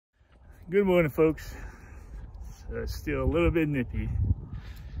Good morning, folks. It's still a little bit nippy,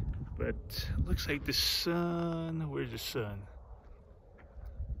 but looks like the sun, where's the sun?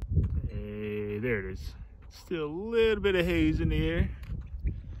 Hey, there it is. Still a little bit of haze in the air.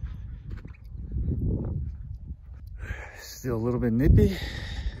 Still a little bit nippy.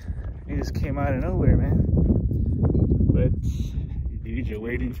 It just came out of nowhere, man. But dudes are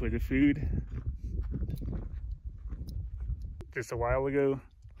waiting for the food. Just a while ago,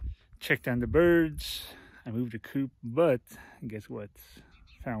 checked on the birds. I moved the coop, but guess what?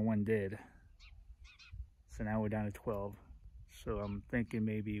 Found one dead. So now we're down to 12. So I'm thinking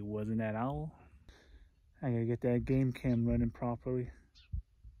maybe it wasn't that owl. I gotta get that game cam running properly.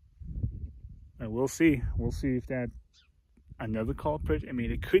 And we'll see. We'll see if that another culprit. I mean,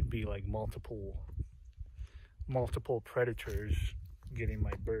 it could be like multiple predators getting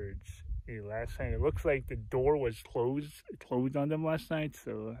my birds. Last night it looks like the door was closed on them last night,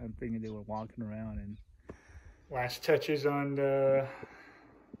 so I'm thinking they were walking around. And last touches on the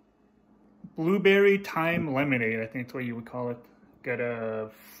blueberry thyme lemonade, I think that's what you would call it. Got a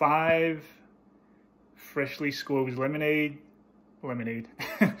 5 freshly squeezed lemonade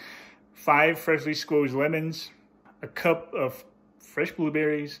 5 freshly squeezed lemons, a cup of fresh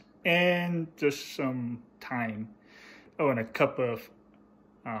blueberries, and just some thyme. Oh, and a cup of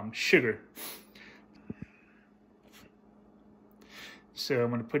sugar. So I'm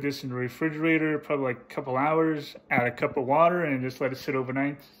going to put this in the refrigerator probably like a couple hours, add a cup of water, and just let it sit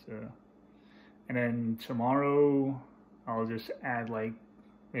overnight. So, and then tomorrow I'll just add like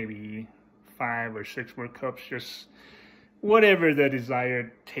maybe 5 or 6 more cups, just whatever the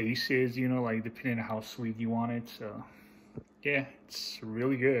desired taste is, you know, like depending on how sweet you want it. So yeah, it's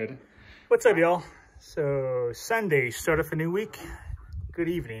really good. What's up, y'all? So Sunday, start of a new week. Good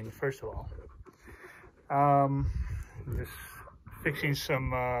evening, first of all. Just fixing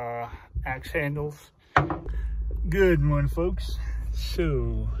some axe handles. Good morning, folks.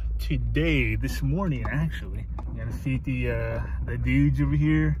 So today, this morning actually, I'm gonna feed the dudes over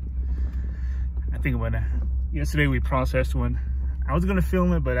here. I think I'm gonna, yesterday we processed one. I was gonna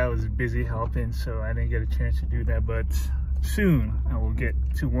film it, but I was busy helping, so I didn't get a chance to do that. But soon I will get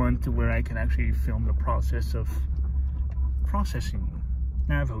to one to where I can actually film the process of processing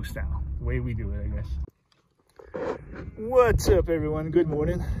Navajo style, the way we do it, I guess. What's up, everyone? Good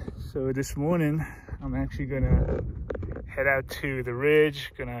morning. So this morning I'm actually gonna head out to the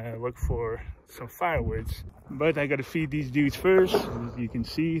ridge, gonna look for some firewoods, but I gotta feed these dudes first. As you can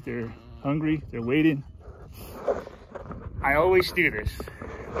see, they're hungry, they're waiting. I always do this,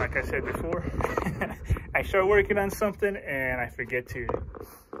 like I said before. I start working on something and I forget to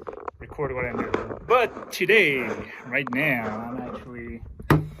record what I'm doing. But today, right now, I'm actually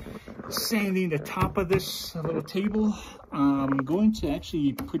sanding the top of this little table. I'm going to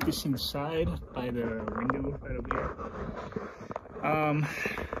actually put this inside by the window right over here. I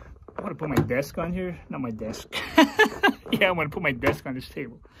want to put my desk on here. Not my desk. Yeah, I want to put my desk on this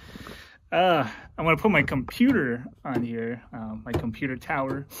table. I want to put my computer on here, my computer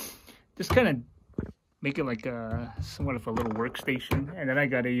tower. Just kind of make it like somewhat of a little workstation. And then I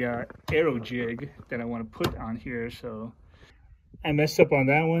got a arrow jig that I want to put on here. So I messed up on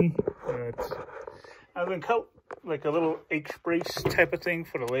that one, but I was gonna cut like a little H brace type of thing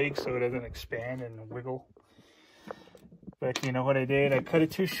for the legs so it doesn't expand and wiggle. But you know what I did? I cut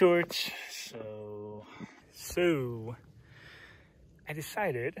it too short. So I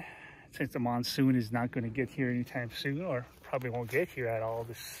decided, since the monsoon is not going to get here anytime soon, or probably won't get here at all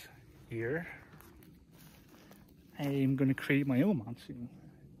this year, I am going to create my own monsoon.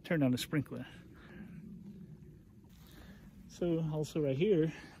 Turn on the sprinkler. So also right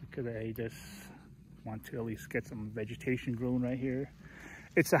here, because I just want to at least get some vegetation growing right here.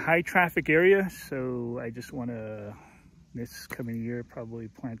 It's a high traffic area, so I just want to, this coming year, probably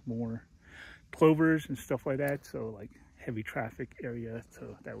plant more clovers and stuff like that. So like heavy traffic area,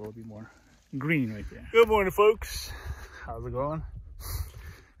 so that will be more green right there. Good morning, folks. How's it going?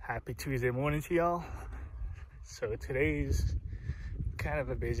 Happy Tuesday morning to y'all. So today's kind of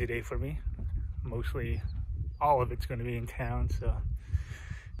a busy day for me. Mostly all of it's going to be in town, so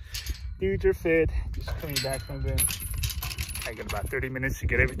dudes are fed, just coming back from them. I got about 30 minutes to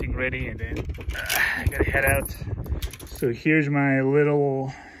get everything ready, and then I gotta head out. So here's my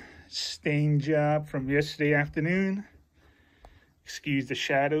little stain job from yesterday afternoon. Excuse the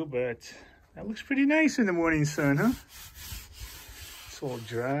shadow, but that looks pretty nice in the morning sun, huh? It's a little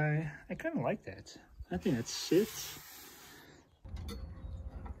dry. I kind of like that. I think that sits.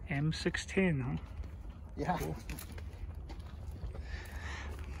 M610, huh? Yeah. Cool.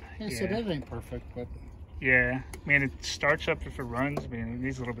 Yeah, so that ain't perfect, but Yeah, I mean, it starts up if it runs. I mean, it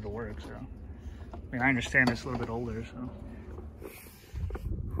needs a little bit of work, so. I mean, I understand it's a little bit older, so.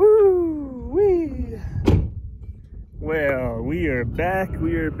 Woo-wee! Well, we are back,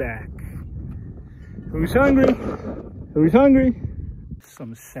 Who's hungry? Who's hungry?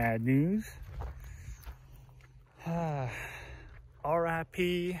 Some sad news.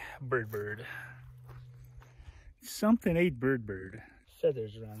 R.I.P. Bird. Something ate Bird.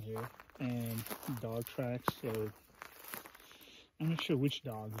 Feathers around here and dog tracks, so I'm not sure which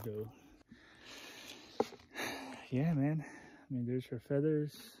dogs though. Yeah, man. I mean, there's her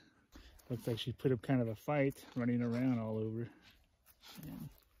feathers. Looks like she put up kind of a fight, running around all over.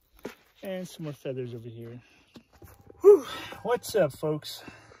 And some more feathers over here. Whew. What's up, folks?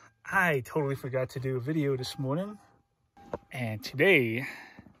 I totally forgot to do a video this morning. And today,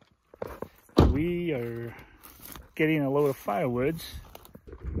 we are getting a load of firewoods.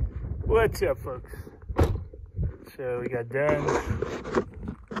 What's up, folks? So we got done.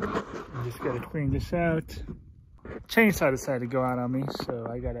 I just gotta clean this out. Chainsaw decided to go out on me, so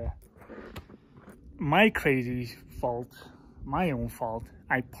I gotta, my crazy fault, my own fault.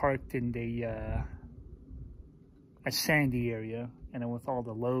 I parked in the a sandy area, and then with all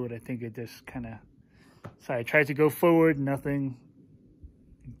the load, I think it just kind of, so I tried to go forward, nothing.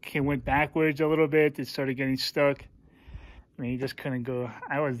 It went backwards a little bit. It started getting stuck. I mean, you just couldn't go.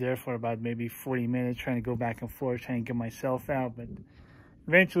 I was there for about maybe 40 minutes trying to go back and forth, trying to get myself out, but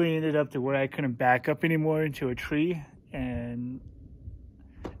eventually ended up to where I couldn't back up anymore into a tree, and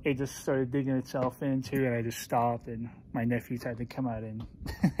it just started digging itself into, and I just stopped, and my nephews had to come out and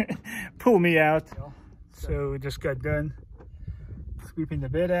pull me out. So we just got done sweeping the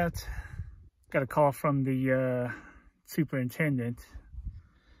bed out. Got a call from the superintendent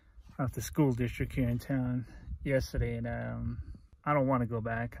of the school district here in town yesterday, and I don't want to go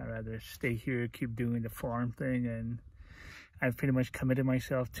back. I'd rather stay here, keep doing the farm thing, and I've pretty much committed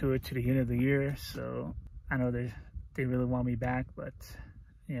myself to it to the end of the year. So I know they really want me back, but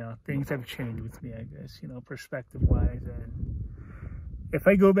you know, things have changed with me, I guess, you know, perspective wise. And if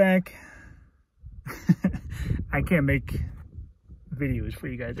I go back, I can't make videos for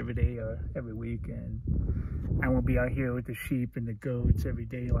you guys every day or every week, and I won't be out here with the sheep and the goats every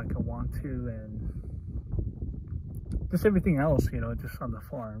day like I want to, and just everything else, you know, just on the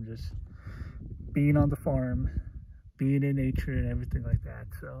farm, just being on the farm, being in nature and everything like that.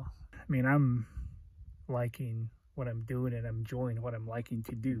 So I mean, I'm liking what I'm doing, and I'm enjoying what I'm liking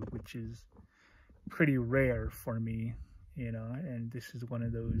to do, which is pretty rare for me, you know, and this is one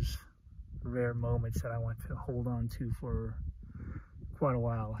of those rare moments that I want to hold on to for quite a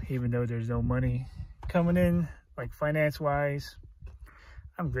while, even though there's no money coming in, like finance wise.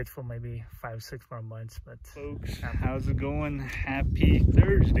 I'm good for maybe 5-6 more months. But folks, how's it going? Happy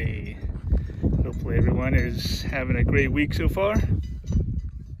Thursday. Hopefully everyone is having a great week so far.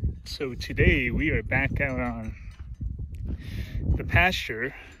 So today we are back out on the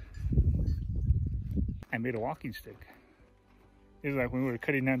pasture. I made a walking stick. This is like when we were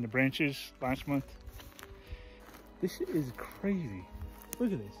cutting down the branches last month. This is crazy.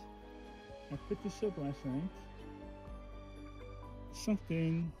 Look at this. I put this up last night.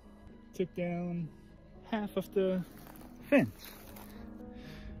 Something took down half of the fence.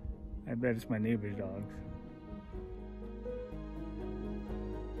 I bet it's my neighbor's dogs.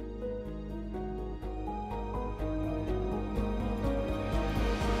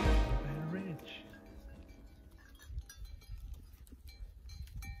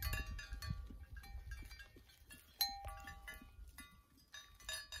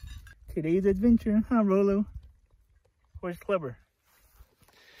 Today's adventure, huh, Rolo? Where's Clever?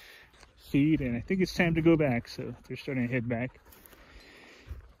 Feed, and I think it's time to go back, so they're starting to head back.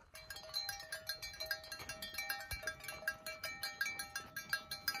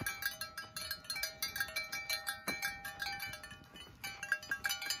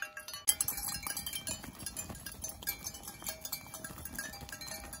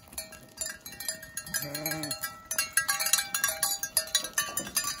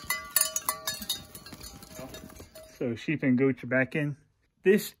 So sheep and goats are back in.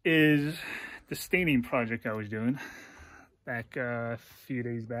 This is the staining project I was doing back a few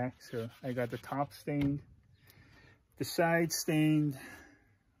days back. So I got the top stained, the side stained,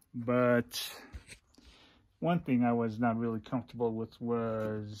 but one thing I was not really comfortable with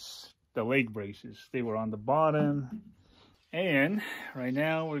was the leg braces. They were on the bottom, and right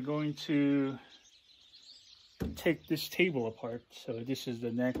now we're going to take this table apart. So this is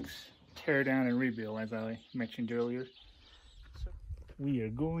the next tear down and rebuild, as I mentioned earlier. So we are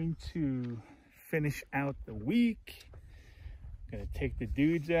going to finish out the week, Gonna take the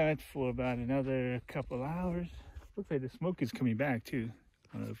dudes out for about another couple hours. Looks like the smoke is coming back too.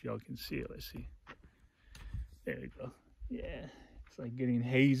 I don't know if y'all can see it. Let's see. There we go. Yeah, it's like getting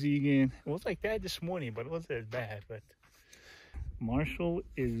hazy again. It was like that this morning, but it wasn't as bad. But Marshall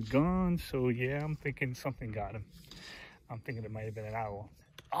is gone, so yeah, I'm thinking something got him. I'm thinking it might have been an owl.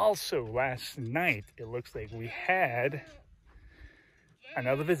 Also, last night, it looks like we had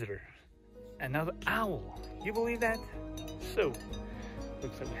another visitor, another owl. You believe that? So,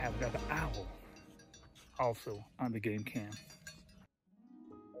 looks like we have another owl also on the game cam.